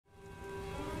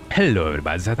Hello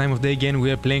everybody, it's that time of day again.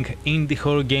 We are playing indie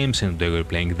horror games and today we're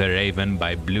playing The Raven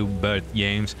by BlueBird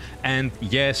Games. And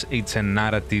yes, it's a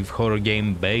narrative horror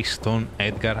game based on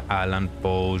Edgar Allan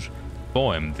Poe's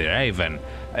poem, The Raven.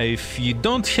 If you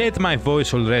don't hate my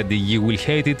voice already, you will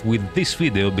hate it with this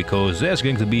video because there's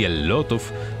going to be a lot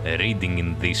of reading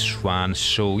in this one.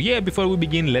 So yeah, before we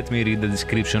begin, let me read the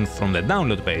description from the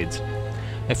download page.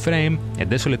 Ephraim, a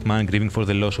desolate man grieving for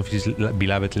the loss of his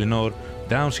beloved Lenore,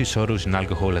 drowns his sorrows in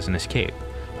alcohol as an escape.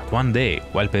 But one day,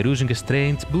 while perusing a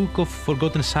strange book of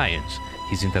forgotten science,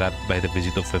 he's interrupted by the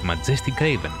visit of a majestic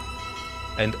raven.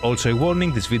 And also a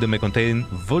warning, this video may contain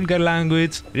vulgar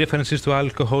language, references to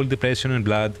alcohol, depression and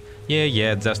blood.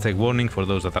 Yeah, just a warning for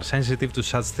those that are sensitive to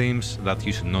such themes that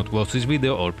you should not watch this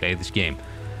video or play this game.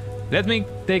 Let me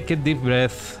take a deep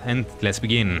breath and let's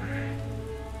begin.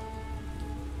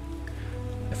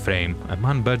 Ephraim, a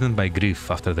man burdened by grief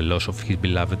after the loss of his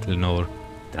beloved Lenore,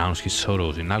 drowns his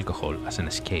sorrows in alcohol as an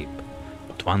escape.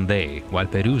 But one day, while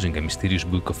perusing a mysterious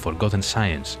book of forgotten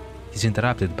science, he's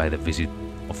interrupted by the visit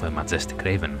of a majestic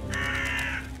raven.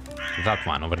 That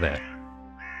one over there.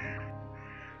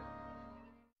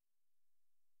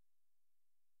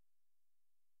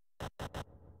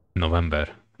 November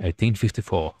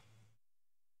 1854.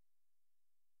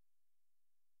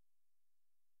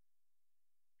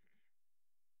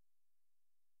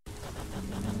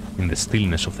 In the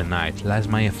stillness of the night lies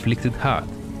my afflicted heart,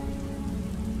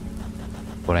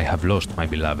 for I have lost my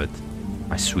beloved,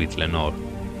 my sweet Lenore.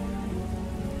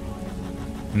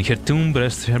 In her tomb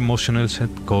rests her motionless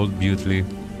and cold beauty,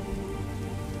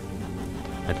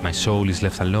 and my soul is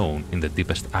left alone in the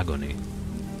deepest agony.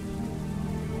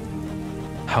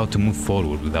 How to move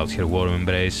forward without her warm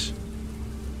embrace?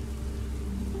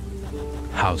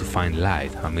 How to find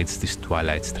light amidst this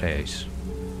twilight's trace?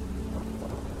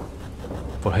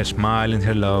 For her smile and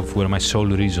her love were my sole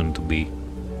reason to be.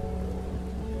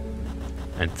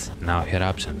 And now her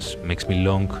absence makes me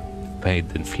long, fade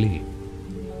and flee.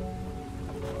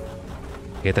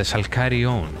 Yet I shall carry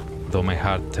on, though my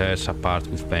heart tears apart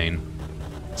with pain,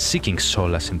 seeking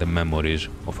solace in the memories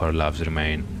of our loves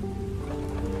remain.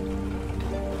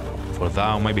 For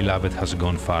thou, my beloved, hast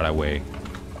gone far away.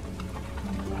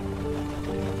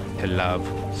 Her love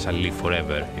shall live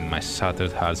forever in my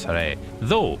shattered heart's array,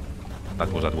 though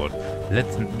that was that word.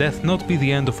 Let death not be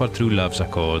the end of our true love's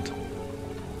accord,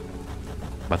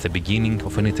 but the beginning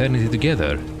of an eternity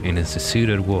together in a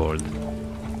sincerer world.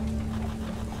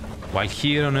 While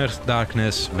here on earth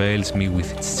darkness veils me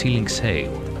with its chilling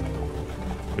sail,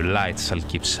 your light shall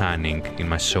keep shining in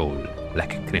my soul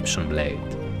like a crimson blade.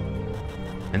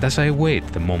 And as I await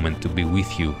the moment to be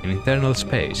with you in eternal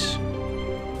space,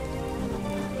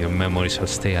 your memory shall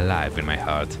stay alive in my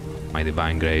heart, my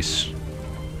divine grace.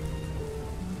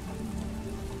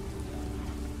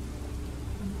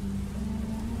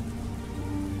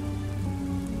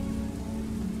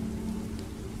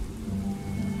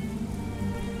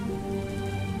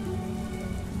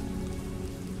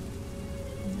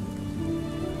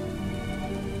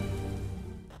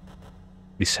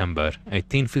 December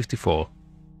 1854.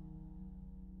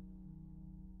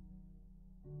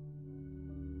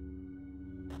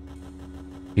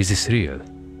 Is this real?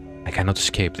 I cannot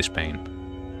escape this pain.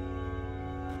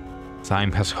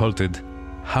 Time has halted.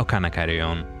 How can I carry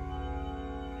on?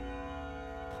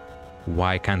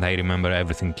 Why can't I remember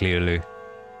everything clearly?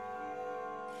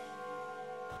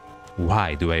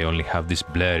 Why do I only have these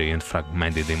blurry and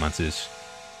fragmented images?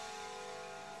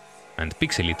 And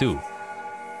pixely too.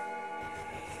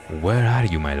 Where are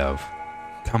you, my love?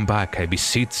 Come back, I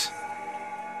beseech.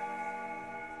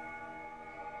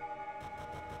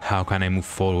 How can I move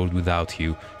forward without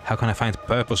you? How can I find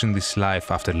purpose in this life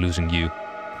after losing you?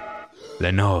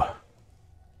 Lenore!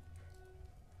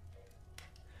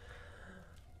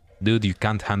 Dude, you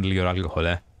can't handle your alcohol,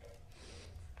 eh?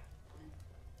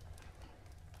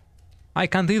 I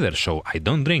can't either, so I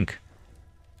don't drink.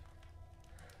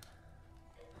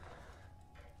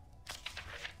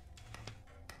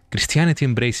 Christianity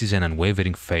embraces an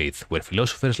unwavering faith where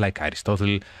philosophers like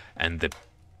Aristotle and the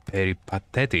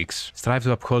Peripatetics strive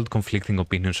to uphold conflicting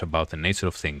opinions about the nature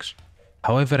of things.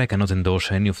 However, I cannot endorse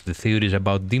any of the theories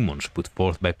about demons put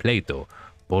forth by Plato,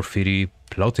 Porphyry,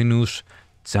 Plotinus,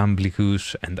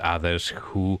 Jamblichus and others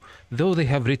who, though they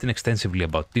have written extensively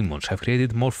about demons, have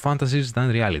created more fantasies than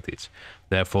realities.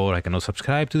 Therefore, I cannot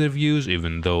subscribe to their views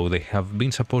even though they have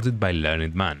been supported by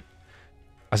learned men.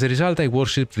 As a result, I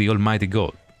worship the Almighty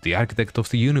God, the architect of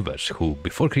the universe, who,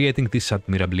 before creating this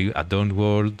admirably adorned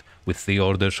world with the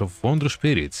orders of wondrous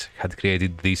spirits, had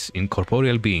created these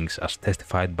incorporeal beings as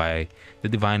testified by the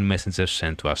divine messengers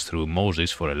sent to us through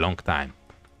Moses for a long time.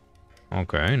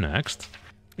 Okay, next.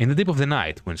 In the deep of the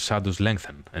night, when shadows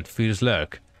lengthen and fears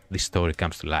lurk, this story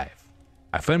comes to life.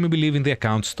 I firmly believe in the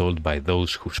accounts told by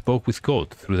those who spoke with God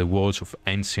through the walls of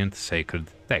ancient sacred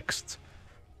texts.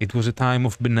 It was a time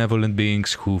of benevolent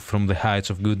beings who, from the heights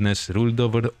of goodness, ruled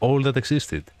over all that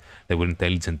existed. They were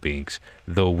intelligent beings,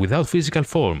 though without physical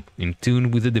form, in tune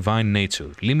with the divine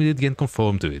nature, limited yet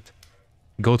conformed to it.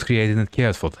 God created and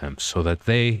cared for them, so that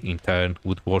they, in turn,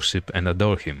 would worship and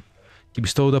adore Him. He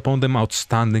bestowed upon them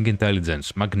outstanding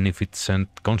intelligence, magnificent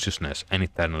consciousness, and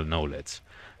eternal knowledge.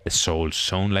 The souls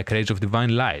shone like rays of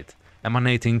divine light,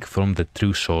 emanating from the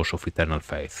true source of eternal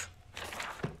faith.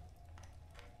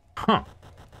 Huh.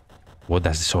 What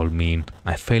does this all mean?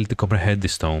 I fail to comprehend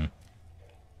this tome.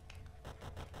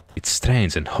 Its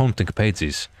strange and haunting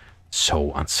pages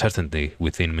sow uncertainty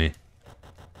within me.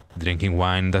 Drinking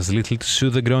wine does little to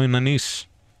soothe the growing unease.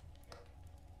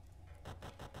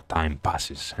 Time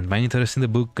passes, and my interest in the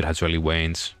book gradually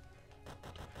wanes.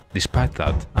 Despite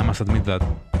that, I must admit that...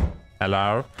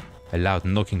 Hello? A loud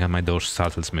knocking at my door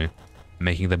startles me,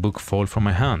 making the book fall from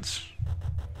my hands.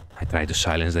 I try to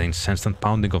silence the incessant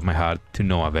pounding of my heart to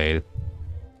no avail.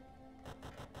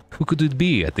 Who could it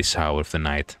be at this hour of the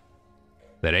night?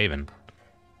 The Raven.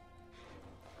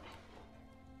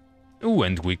 Ooh,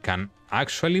 and we can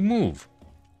actually move.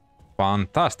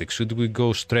 Fantastic. Should we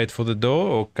go straight for the door,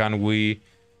 or can we,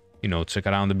 check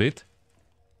around a bit?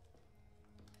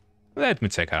 Let me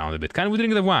check around a bit. Can we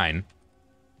drink the wine?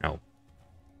 No.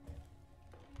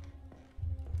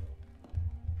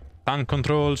 Tongue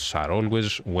controls are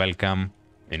always welcome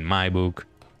in my book.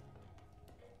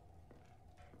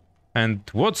 And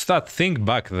what's that thing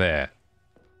back there?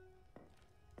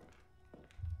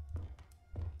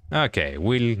 Okay,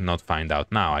 we'll not find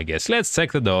out now, I guess. Let's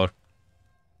check the door.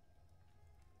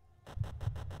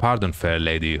 Pardon, fair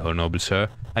lady or noble sir.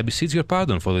 I beseech your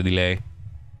pardon for the delay.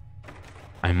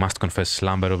 I must confess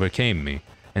slumber overcame me,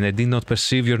 and I did not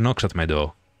perceive your knocks at my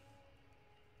door.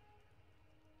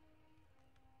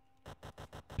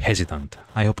 Hesitant,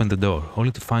 I opened the door,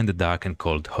 only to find a dark and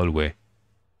cold hallway.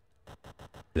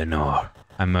 Lenore,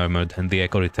 I murmured, and the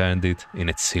echo returned it in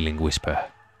a chilling whisper.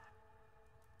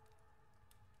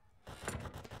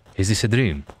 Is this a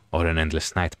dream, or an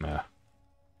endless nightmare?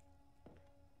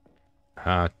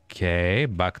 Okay,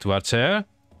 back to our chair.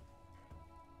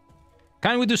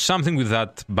 Can we do something with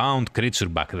that bound creature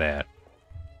back there?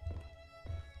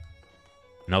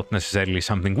 Not necessarily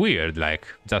something weird, like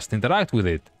just interact with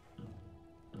it.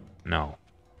 No.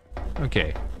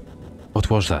 Okay. What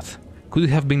was that? Could it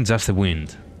have been just the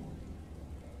wind?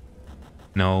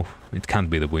 No, it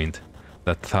can't be the wind.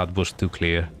 That thought was too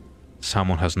clear.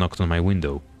 Someone has knocked on my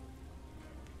window.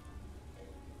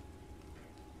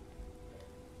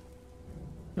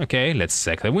 Okay, let's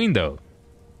check the window.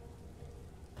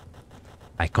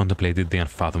 I contemplated the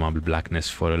unfathomable blackness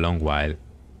for a long while.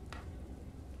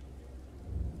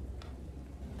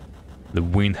 The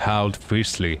wind howled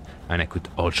fiercely, and I could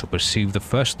also perceive the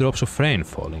first drops of rain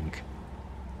falling.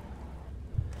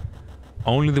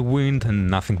 Only the wind and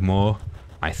nothing more,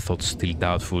 I thought, still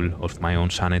doubtful of my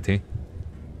own sanity.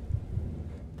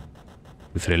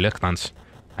 With reluctance,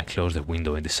 I closed the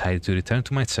window and decided to return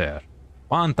to my chair.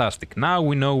 Fantastic, now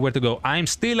we know where to go. I'm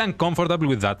still uncomfortable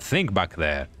with that thing back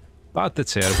there, but the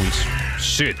chair will...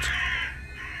 Shit!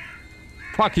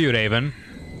 Fuck you, Raven!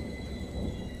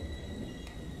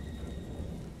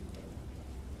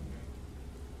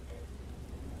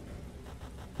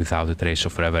 Without a trace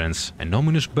of reverence, an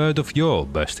ominous bird of yore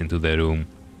burst into the room.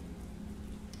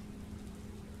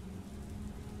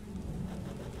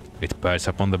 It perched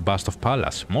upon the bust of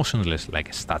Pallas, motionless like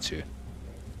a statue.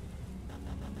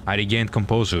 I regained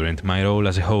composure, and my role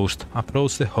as a host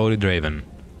approached the horrid raven.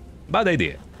 Bad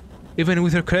idea. Even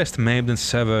with your crest maimed and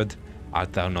severed,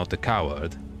 art thou not a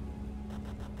coward?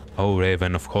 O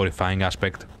raven of horrifying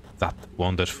aspect, that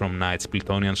wanders from night's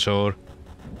Plutonian shore,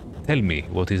 tell me,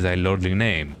 what is thy lordly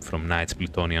name from night's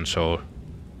Plutonian shore?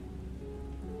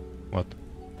 What?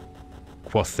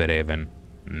 Quoth the raven,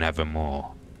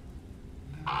 nevermore.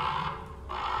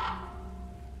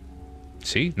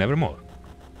 See, nevermore.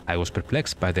 I was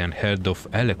perplexed by the unheard-of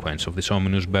eloquence of this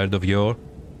ominous bird of yore.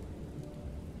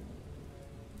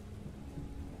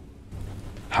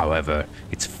 However,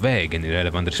 its vague and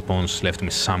irrelevant response left me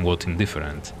somewhat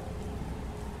indifferent.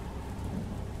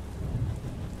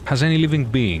 Has any living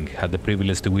being had the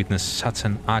privilege to witness such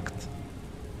an act?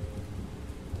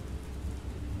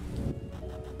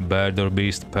 Bird or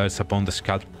beast perched upon the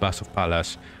sculpted bust of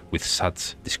Pallas with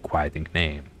such disquieting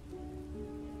name.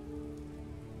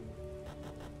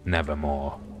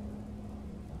 Nevermore.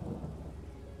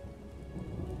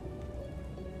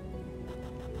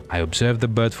 I observed the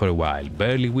bird for a while,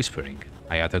 barely whispering.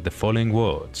 I uttered the following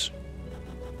words.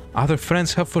 Other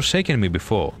friends have forsaken me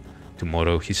before.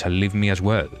 Tomorrow he shall leave me as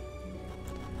well.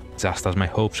 Just as my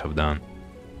hopes have done.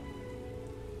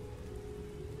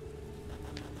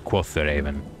 Quoth the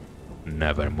raven,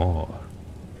 nevermore.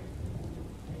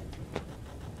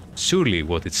 Surely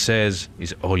what it says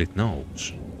is all it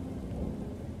knows.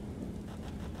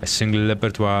 A single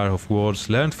repertoire of words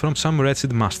learned from some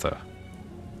wretched master,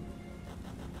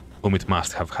 whom it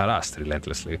must have harassed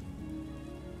relentlessly,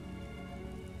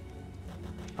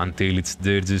 until its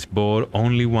dirges bore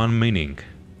only one meaning,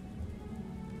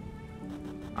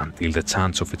 until the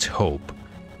chance of its hope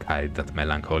carried that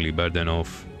melancholy burden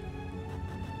of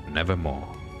nevermore.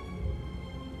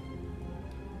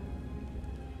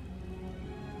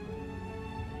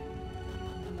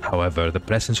 However, the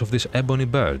presence of this ebony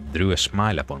bird drew a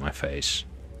smile upon my face.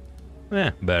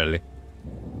 Barely.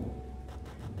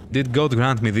 Did God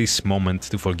grant me this moment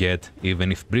to forget,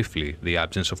 even if briefly, the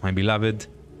absence of my beloved?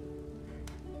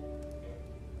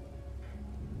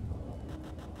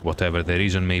 Whatever the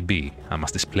reason may be, I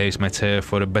must displace my chair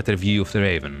for a better view of the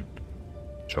raven.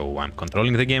 So I'm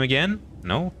controlling the game again?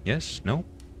 No? Yes? No?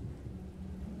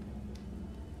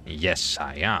 Yes,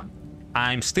 I am.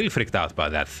 I'm still freaked out by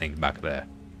that thing back there.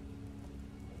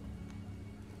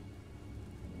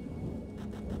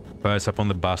 Perched upon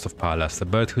the bust of Pallas, the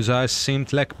bird whose eyes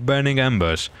seemed like burning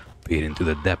embers peered into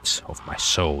the depths of my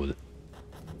soul.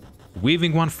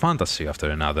 Weaving one fantasy after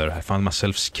another, I found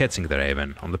myself sketching the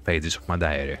raven on the pages of my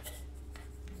diary.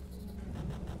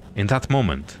 In that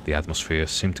moment, the atmosphere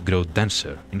seemed to grow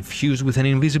denser, infused with an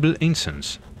invisible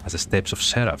incense, as the steps of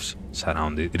seraphs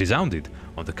resounded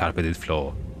on the carpeted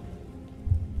floor.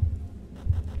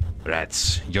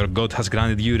 Rats, your god has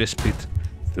granted you respite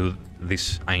through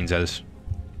these angels.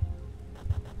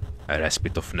 A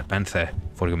respite of Nepenthe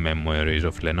for your memories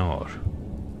of Lenore.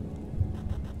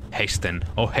 Hasten,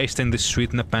 oh hasten this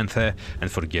sweet Nepenthe, and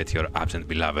forget your absent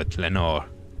beloved Lenore.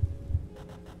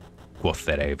 Quoth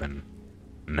the raven,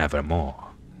 nevermore.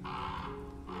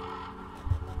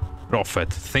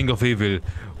 Prophet, thing of evil,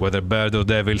 whether bird or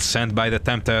devil sent by the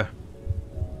tempter,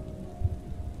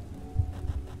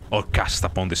 or cast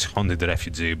upon this haunted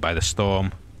refugee by the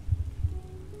storm.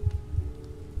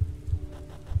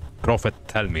 Prophet,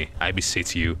 tell me, I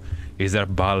beseech you, is there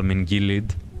balm in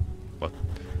Gilead? What?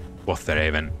 Quoth the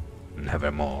raven,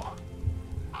 nevermore.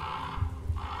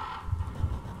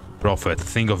 Prophet,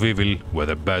 thing of evil,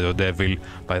 whether bird or devil,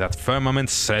 by that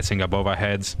firmament stretching above our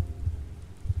heads,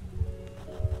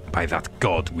 by that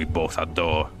God we both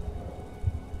adore.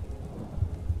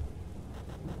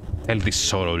 Tell this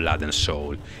sorrow-laden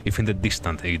soul, if in the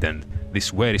distant Eden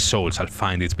this weary soul shall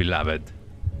find its beloved.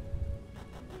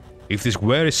 If this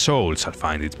weary soul shall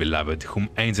find its beloved, whom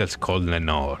angels call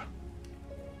Lenore.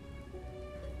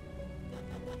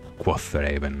 Quoth the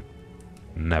raven,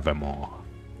 nevermore.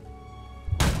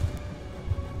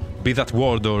 Be that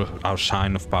word or our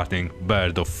sign of parting,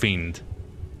 bird or fiend.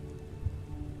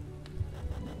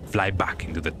 Fly back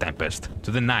into the tempest,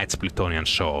 to the night's Plutonian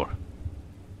shore.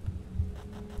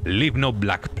 Leave no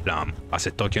black plum, as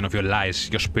a token of your lies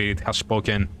your spirit has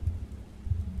spoken.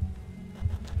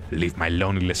 Leave my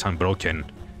loneliness unbroken,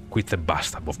 quit the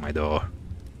bust above my door.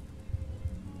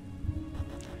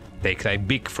 Take thy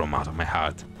beak from out of my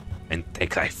heart, and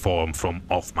take thy form from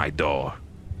off my door.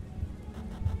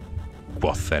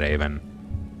 Quoth the raven,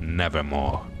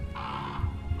 nevermore.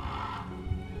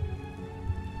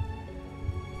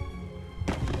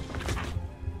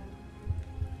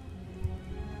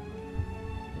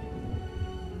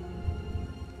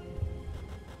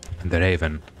 The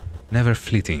raven, never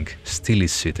fleeting, still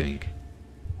is sitting.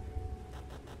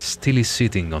 Still is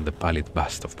sitting on the pallid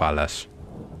bust of Pallas.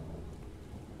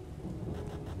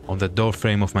 On the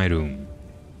doorframe of my room.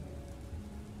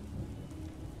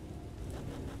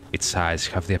 Its eyes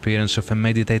have the appearance of a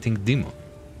meditating demon.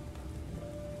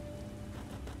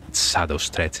 Its shadow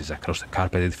stretches across the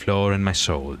carpeted floor and my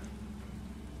soul.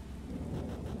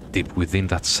 Deep within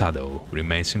that shadow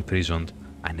remains imprisoned,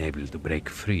 unable to break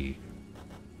free.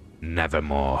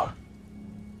 Nevermore.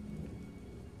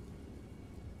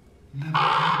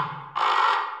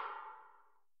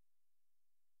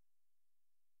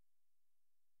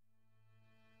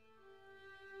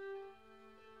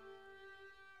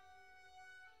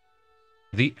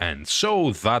 The end.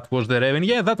 So that was the Raven.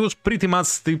 Yeah, that was pretty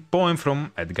much the poem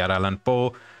from Edgar Allan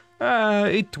Poe.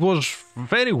 It was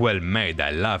very well made.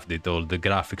 I loved it, all the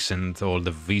graphics and all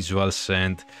the visuals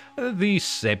and the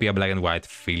sepia black and white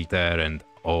filter and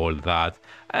all that.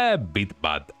 A bit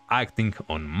bad acting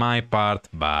on my part,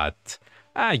 but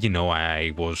You know,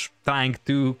 I was trying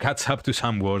to catch up to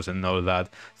some words and all that.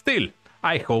 Still,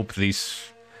 I hope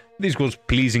this was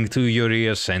pleasing to your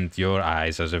ears and your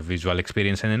eyes as a visual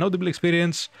experience and an audible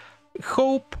experience.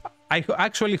 I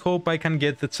actually hope I can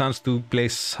get the chance to play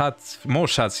more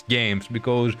such games,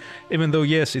 because even though,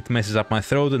 yes, it messes up my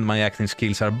throat and my acting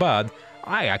skills are bad,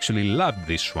 I actually loved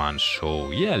this one, so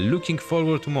yeah, looking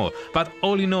forward to more. But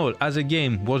all in all, as a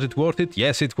game, was it worth it?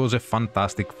 Yes, it was a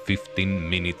fantastic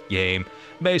 15-minute game,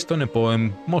 based on a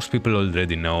poem most people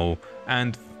already know,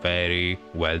 and very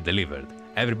well delivered.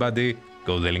 Everybody,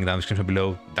 go to the link down in the description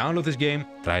below, download this game,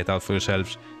 try it out for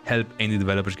yourselves, help indie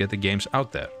developers get the games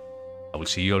out there. I will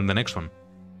see you all in the next one.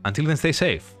 Until then, stay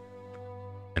safe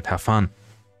and have fun.